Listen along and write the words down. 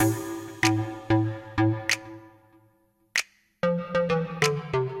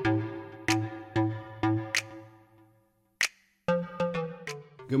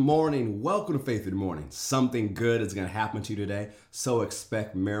Good morning. Welcome to Faith in the Morning. Something good is going to happen to you today, so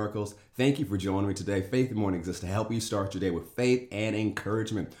expect miracles. Thank you for joining me today. Faith in the Morning exists to help you start your day with faith and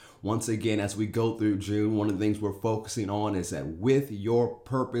encouragement. Once again, as we go through June, one of the things we're focusing on is that with your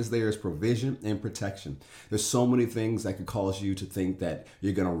purpose, there is provision and protection. There's so many things that could cause you to think that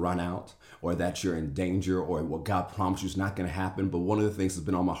you're going to run out or that you're in danger or what God promised you is not going to happen. But one of the things that's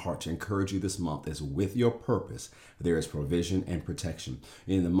been on my heart to encourage you this month is with your purpose, there is provision and protection.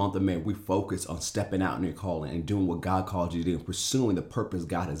 In the month of May, we focus on stepping out in your calling and doing what God called you to do and pursuing the purpose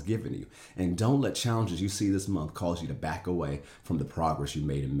God has given you. And don't let challenges you see this month cause you to back away from the progress you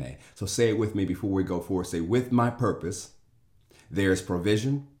made in May. So say it with me before we go forward. Say, with my purpose, there is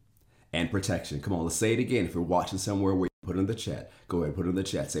provision and protection. Come on, let's say it again. If you're watching somewhere where you put it in the chat, go ahead and put it in the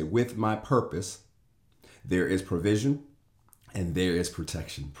chat. Say, with my purpose, there is provision and there is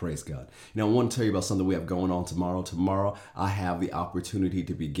protection. Praise God. I want to tell you about something we have going on tomorrow. Tomorrow, I have the opportunity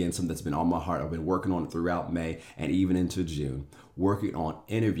to begin something that's been on my heart. I've been working on it throughout May and even into June, working on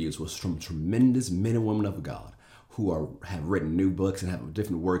interviews with some tremendous men and women of God who have written new books and have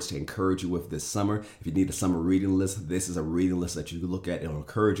different words to encourage you with this summer. If you need a summer reading list, this is a reading list that you can look at. It'll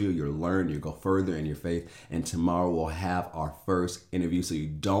encourage you, you'll learn, you'll go further in your faith. And tomorrow we'll have our first interview, so you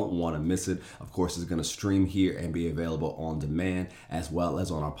don't want to miss it. Of course, it's going to stream here and be available on demand as well as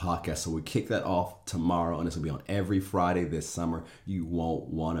on our podcast. So we kick that off tomorrow, and it's going to be on every Friday this summer. You won't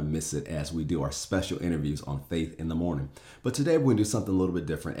want to miss it as we do our special interviews on Faith in the Morning. But today we're going to do something a little bit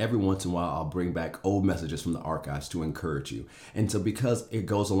different. Every once in a while, I'll bring back old messages from the archives to encourage you. And so because it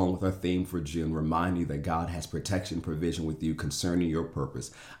goes along with our theme for June, remind you that God has protection, provision with you concerning your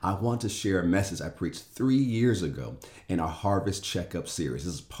purpose, I want to share a message I preached 3 years ago in our Harvest Checkup series.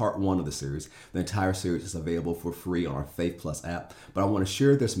 This is part 1 of the series. The entire series is available for free on our Faith Plus app. But I want to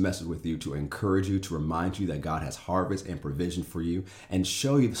share this message with you to encourage you, to remind you that God has harvest and provision for you, and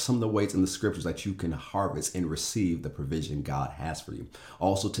show you some of the ways in the scriptures that you can harvest and receive the provision God has for you.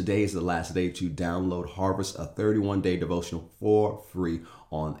 Also, today is the last day to download Harvest, a 31-day devotional for free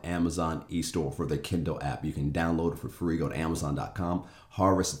on Amazon eStore for the Kindle app. You can download it for free. Go to Amazon.com.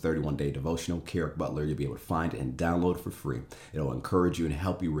 Harvest, a 31-day devotional. Carrick Butler, you'll be able to find it and download it for free. It'll encourage you and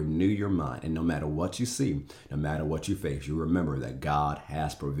help you renew your mind. And no matter what you see, no matter what you face, you remember that God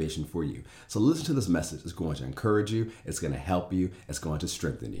has provision for you. So listen to this message. It's going to encourage you. It's going to help you. It's going to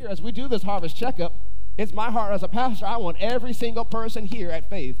strengthen you. As we do this Harvest Checkup, it's my heart as a pastor, I want every single person here at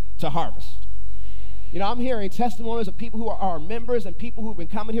Faith to harvest. You know, I'm hearing testimonies of people who are members and people who've been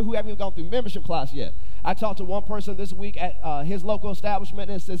coming here who haven't even gone through membership class yet. I talked to one person this week at his local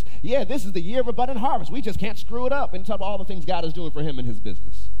establishment and says, yeah, this is the year of abundant harvest. We just can't screw it up. And talk about all the things God is doing for him and his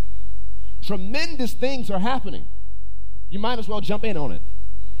business. Tremendous things are happening. You might as well jump in on it.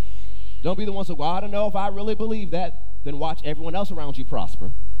 Don't be the one to say, well, I don't know if I really believe that. Then watch everyone else around you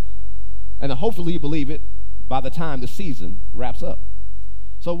prosper. And then hopefully you believe it by the time the season wraps up.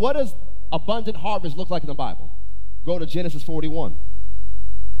 So what does abundant harvest look like in the Bible? Go to Genesis 41.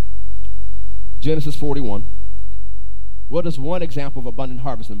 Genesis 41. What is one example of abundant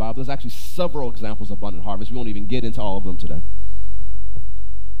harvest in the Bible? There's actually several examples of abundant harvest. We won't even get into all of them today.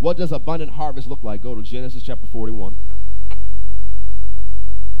 What does abundant harvest look like? Go to Genesis chapter 41.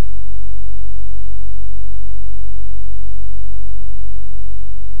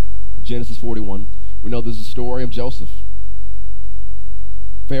 Genesis 41. We know there's a story of Joseph.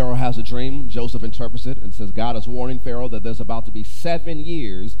 Pharaoh has a dream. Joseph interprets it and says, God is warning Pharaoh that there's about to be 7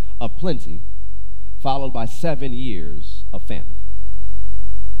 years of plenty, followed by 7 years of famine.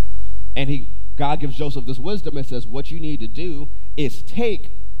 And God gives Joseph this wisdom and says, what you need to do is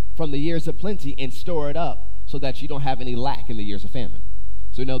take from the years of plenty and store it up so that you don't have any lack in the years of famine.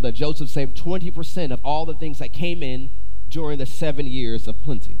 So we know that Joseph saved 20% of all the things that came in during the 7 years of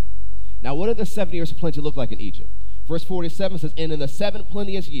plenty. Now, what did the 7 years of plenty look like in Egypt? Verse 47 says, and in the 7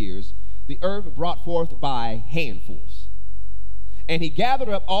 plenteous years, the earth brought forth by handfuls. And he gathered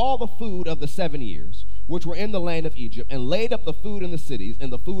up all the food of the 7 years, which were in the land of Egypt, and laid up the food in the cities,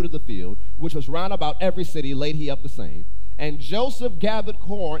 and the food of the field, which was round about every city, laid he up the same. And Joseph gathered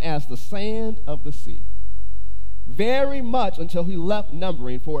corn as the sand of the sea, very much until he left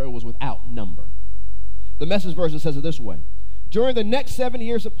numbering, for it was without number. The Message version says it this way. During the next 7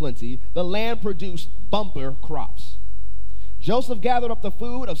 years of plenty, the land produced bumper crops. Joseph gathered up the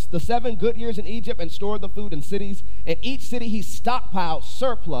food of the 7 good years in Egypt and stored the food in cities. In each city, he stockpiled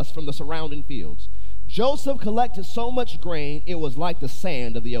surplus from the surrounding fields. Joseph collected so much grain, it was like the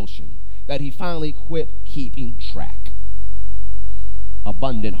sand of the ocean, that he finally quit keeping track.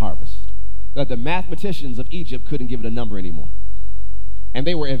 Abundant harvest. That the mathematicians of Egypt couldn't give it a number anymore. And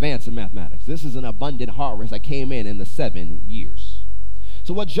they were advanced in mathematics. This is an abundant harvest that came in the 7 years.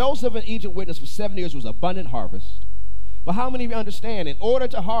 So what Joseph in Egypt witnessed for 7 years was abundant harvest. But how many of you understand, in order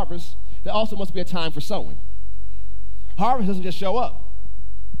to harvest, there also must be a time for sowing? Harvest doesn't just show up.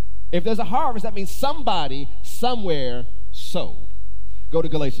 If there's a harvest, that means somebody somewhere sowed. Go to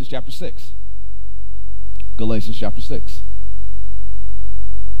Galatians chapter 6. Galatians chapter 6.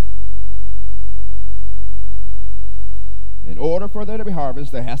 In order for there to be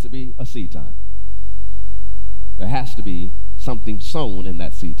harvest, there has to be a seed time. There has to be something sown in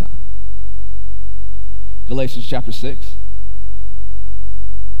that seed time. Galatians chapter 6,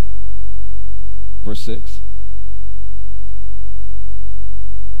 verse 6.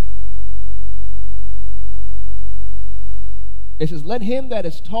 It says, let him that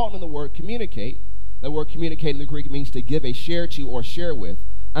is taught in the word communicate. The word communicate in the Greek means to give a share to or share with,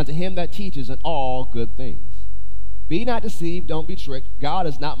 unto him that teaches in all good things. Be not deceived, don't be tricked. God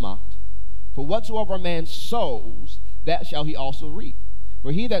is not mocked. For whatsoever a man sows, that shall he also reap.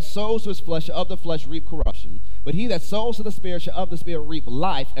 For he that sows to his flesh shall of the flesh reap corruption, but he that sows to the Spirit shall of the Spirit reap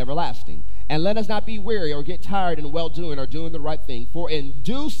life everlasting. And let us not be weary or get tired in well-doing or doing the right thing, for in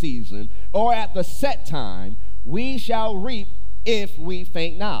due season or at the set time we shall reap if we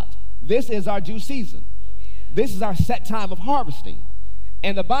faint not. This is our due season. This is our set time of harvesting.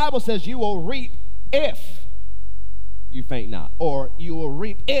 And the Bible says you will reap if you faint not, or you will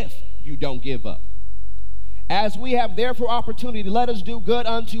reap if you don't give up. As we have therefore opportunity, let us do good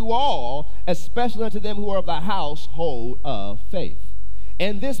unto all, especially unto them who are of the household of faith.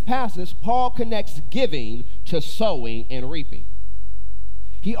 In this passage, Paul connects giving to sowing and reaping.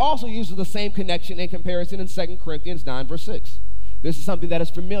 He also uses the same connection and comparison in 2 Corinthians 9, verse 6. This is something that is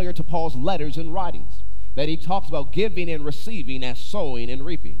familiar to Paul's letters and writings, that he talks about giving and receiving as sowing and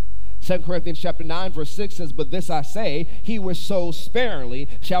reaping. 2 Corinthians chapter 9, verse 6 says, but this I say, he which sows sparingly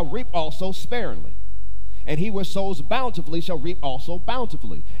shall reap also sparingly. And he which sows bountifully shall reap also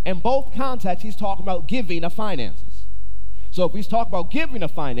bountifully. In both contexts, he's talking about giving of finances. So if he's talking about giving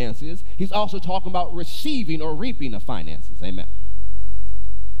of finances, he's also talking about receiving or reaping of finances. Amen.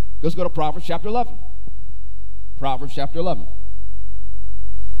 Let's go to Proverbs chapter 11. Proverbs chapter 11.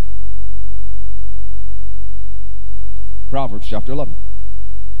 Proverbs chapter 11.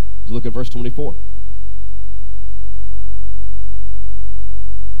 Let's look at verse 24.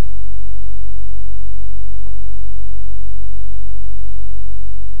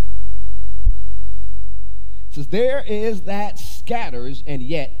 It says, there is that scatters and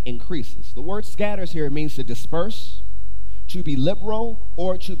yet increases. The word scatters here means to disperse, to be liberal,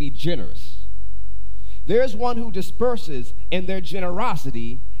 or to be generous. There is one who disperses in their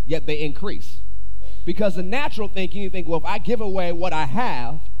generosity, yet they increase. Because the natural thinking, you think, well, if I give away what I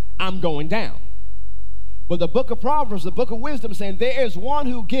have, I'm going down. But the book of Proverbs, the book of wisdom, is saying there is one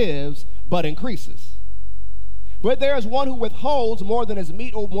who gives but increases. But there is one who withholds more than is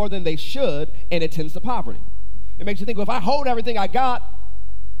meet or more than they should, and it tends to poverty. It makes you think, well, if I hold everything I got,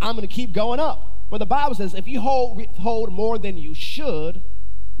 I'm going to keep going up. But the Bible says if you withhold more than you should,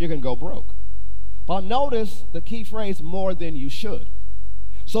 you're going to go broke. But notice the key phrase, more than you should.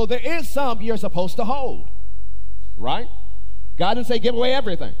 So there is some you're supposed to hold, right? God didn't say give away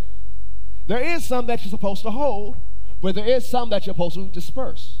everything. There is some that you're supposed to hold, but there is some that you're supposed to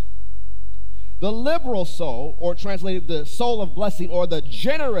disperse. The liberal soul, or translated the soul of blessing, or the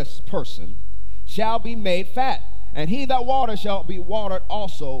generous person, shall be made fat, and he that waters shall be watered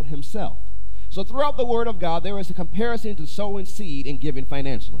also himself. So throughout the word of God, there is a comparison to sowing seed and giving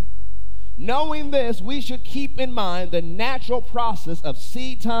financially. Knowing this, we should keep in mind the natural process of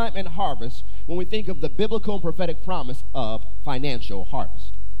seed time and harvest when we think of the biblical and prophetic promise of financial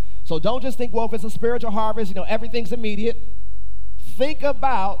harvest. So don't just think, well, if it's a spiritual harvest, everything's immediate. Think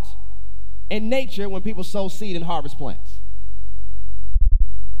about in nature when people sow seed and harvest plants.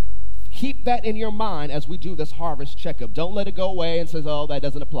 Keep that in your mind as we do this harvest checkup. Don't let it go away and say, oh, that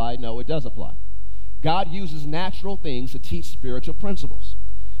doesn't apply. No, it does apply. God uses natural things to teach spiritual principles.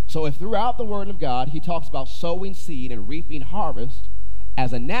 So if throughout the Word of God, he talks about sowing seed and reaping harvest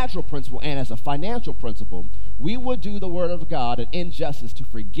as a natural principle and as a financial principle, we would do the Word of God an injustice to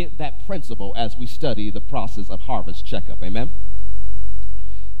forget that principle as we study the process of harvest checkup. Amen?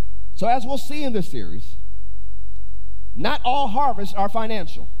 So as we'll see in this series, not all harvests are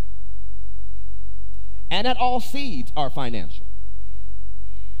financial. And not all seeds are financial.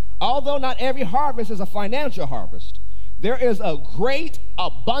 Although not every harvest is a financial harvest, there is a great,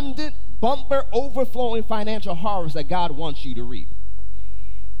 abundant, bumper, overflowing financial harvest that God wants you to reap.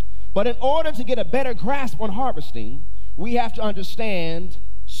 But in order to get a better grasp on harvesting, we have to understand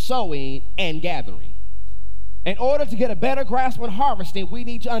sowing and gathering. In order to get a better grasp on harvesting, we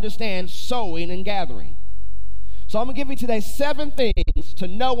need to understand sowing and gathering. So I'm going to give you today 7 things to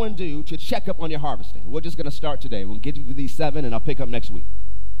know and do to check up on your harvesting. We're just going to start today. We'll give you these 7 and I'll pick up next week.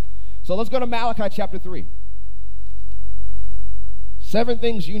 So let's go to Malachi chapter 3. 7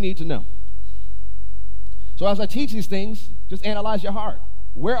 things you need to know. So as I teach these things, just analyze your heart.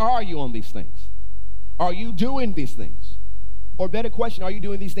 Where are you on these things? Are you doing these things? Or better question, are you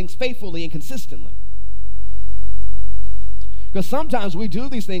doing these things faithfully and consistently? Because sometimes we do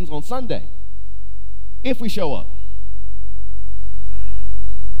these things on Sunday, if we show up.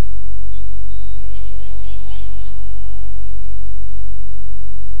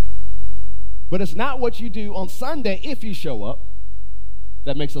 But it's not what you do on Sunday if you show up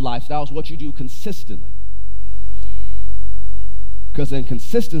that makes a lifestyle. It's what you do consistently. Because then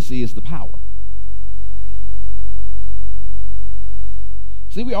consistency is the power.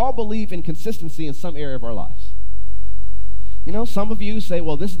 See, we all believe in consistency in some area of our lives. You know, some of you say,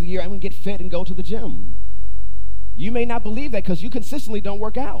 well, this is the year I'm going to get fit and go to the gym. You may not believe that because you consistently don't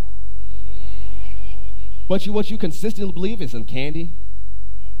work out. But what you consistently believe is in candy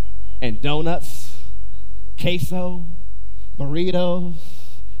and donuts, queso, burritos,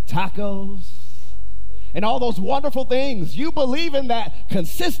 tacos, and all those wonderful things. You believe in that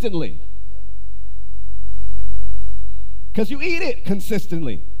consistently because you eat it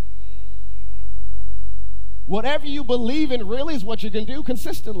consistently. Whatever you believe in really is what you can do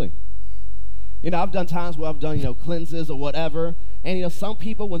consistently. You know, I've done times where I've done, cleanses or whatever. And, some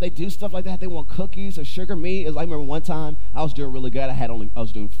people, when they do stuff like that, they want cookies or sugar. Me, I remember one time I was doing really good. I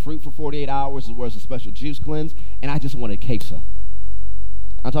was doing fruit for 48 hours as well as a special juice cleanse, and I just wanted queso.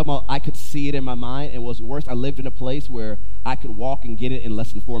 I'm talking about I could see it in my mind. And what was worse, I lived in a place where I could walk and get it in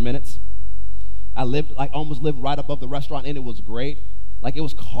less than 4 minutes. I almost lived right above the restaurant, and it was great. Like it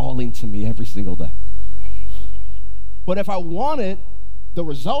was calling to me every single day. But if I wanted the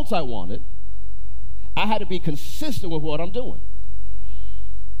results I wanted, I had to be consistent with what I'm doing.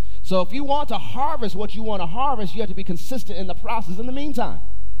 So if you want to harvest what you want to harvest, you have to be consistent in the process in the meantime.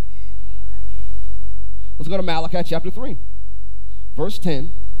 Let's go to Malachi chapter 3, verse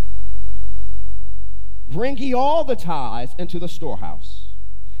 10. Bring ye all the tithes into the storehouse,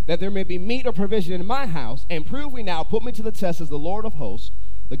 that there may be meat or provision in my house, and prove we now, put me to the test as the Lord of hosts,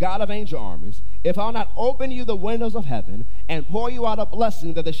 the God of angel armies, if I'll not open you the windows of heaven and pour you out a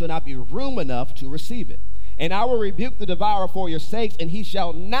blessing that there shall not be room enough to receive it. And I will rebuke the devourer for your sakes, and he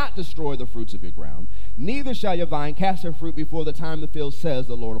shall not destroy the fruits of your ground. Neither shall your vine cast her fruit before the time the field, says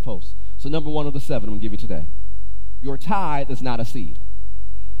the Lord of hosts. So number 1 of the 7 I'm going to give you today. Your tithe is not a seed.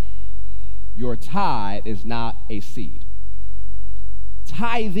 Your tithe is not a seed.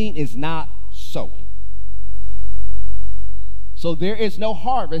 Tithing is not sowing. So there is no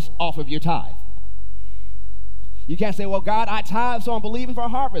harvest off of your tithe. You can't say, well, God, I tithe, so I'm believing for a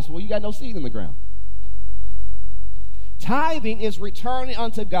harvest. Well, you got no seed in the ground. Tithing is returning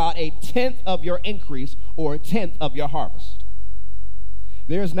unto God a 10th of your increase or a 10th of your harvest.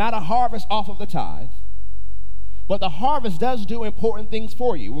 There is not a harvest off of the tithe, but the harvest does do important things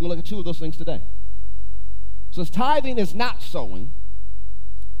for you. We're going to look at 2 of those things today. So tithing is not sowing,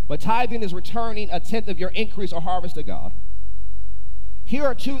 but tithing is returning a 10th of your increase or harvest to God. Here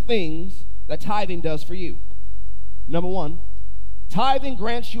are 2 things that tithing does for you. Number 1, tithing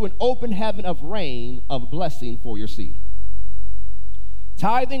grants you an open heaven of rain of blessing for your seed.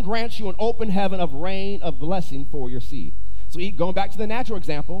 Tithing grants you an open heaven of rain of blessing for your seed. So going back to the natural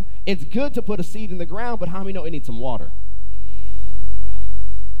example, it's good to put a seed in the ground, but how many know it needs some water?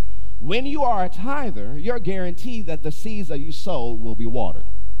 When you are a tither, you're guaranteed that the seeds that you sow will be watered.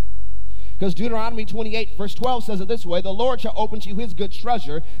 Because Deuteronomy 28, verse 12 says it this way, the Lord shall open to you his good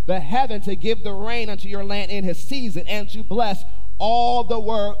treasure, the heaven, to give the rain unto your land in his season, and to bless all the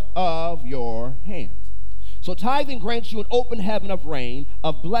work of your hands. So tithing grants you an open heaven of rain,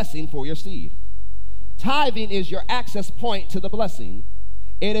 of blessing for your seed. Tithing is your access point to the blessing.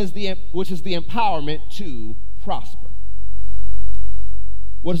 It is which is the empowerment to prosper.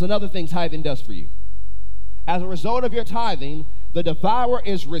 What is another thing tithing does for you? As a result of your tithing, the devourer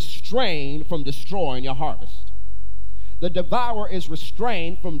is restrained from destroying your harvest. The devourer is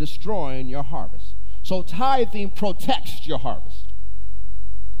restrained from destroying your harvest. So tithing protects your harvest.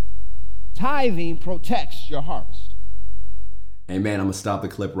 Tithing protects your harvest. Amen. I'm going to stop the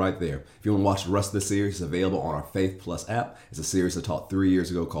clip right there. If you want to watch the rest of the series, it's available on our Faith Plus app. It's a series I taught 3 years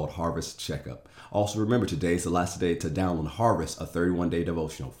ago called Harvest Checkup. Also, remember, today is the last day to download Harvest, a 31-day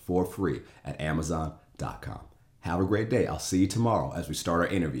devotional for free at Amazon.com. Have a great day. I'll see you tomorrow as we start our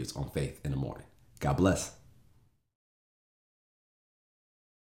interviews on Faith in the Morning. God bless.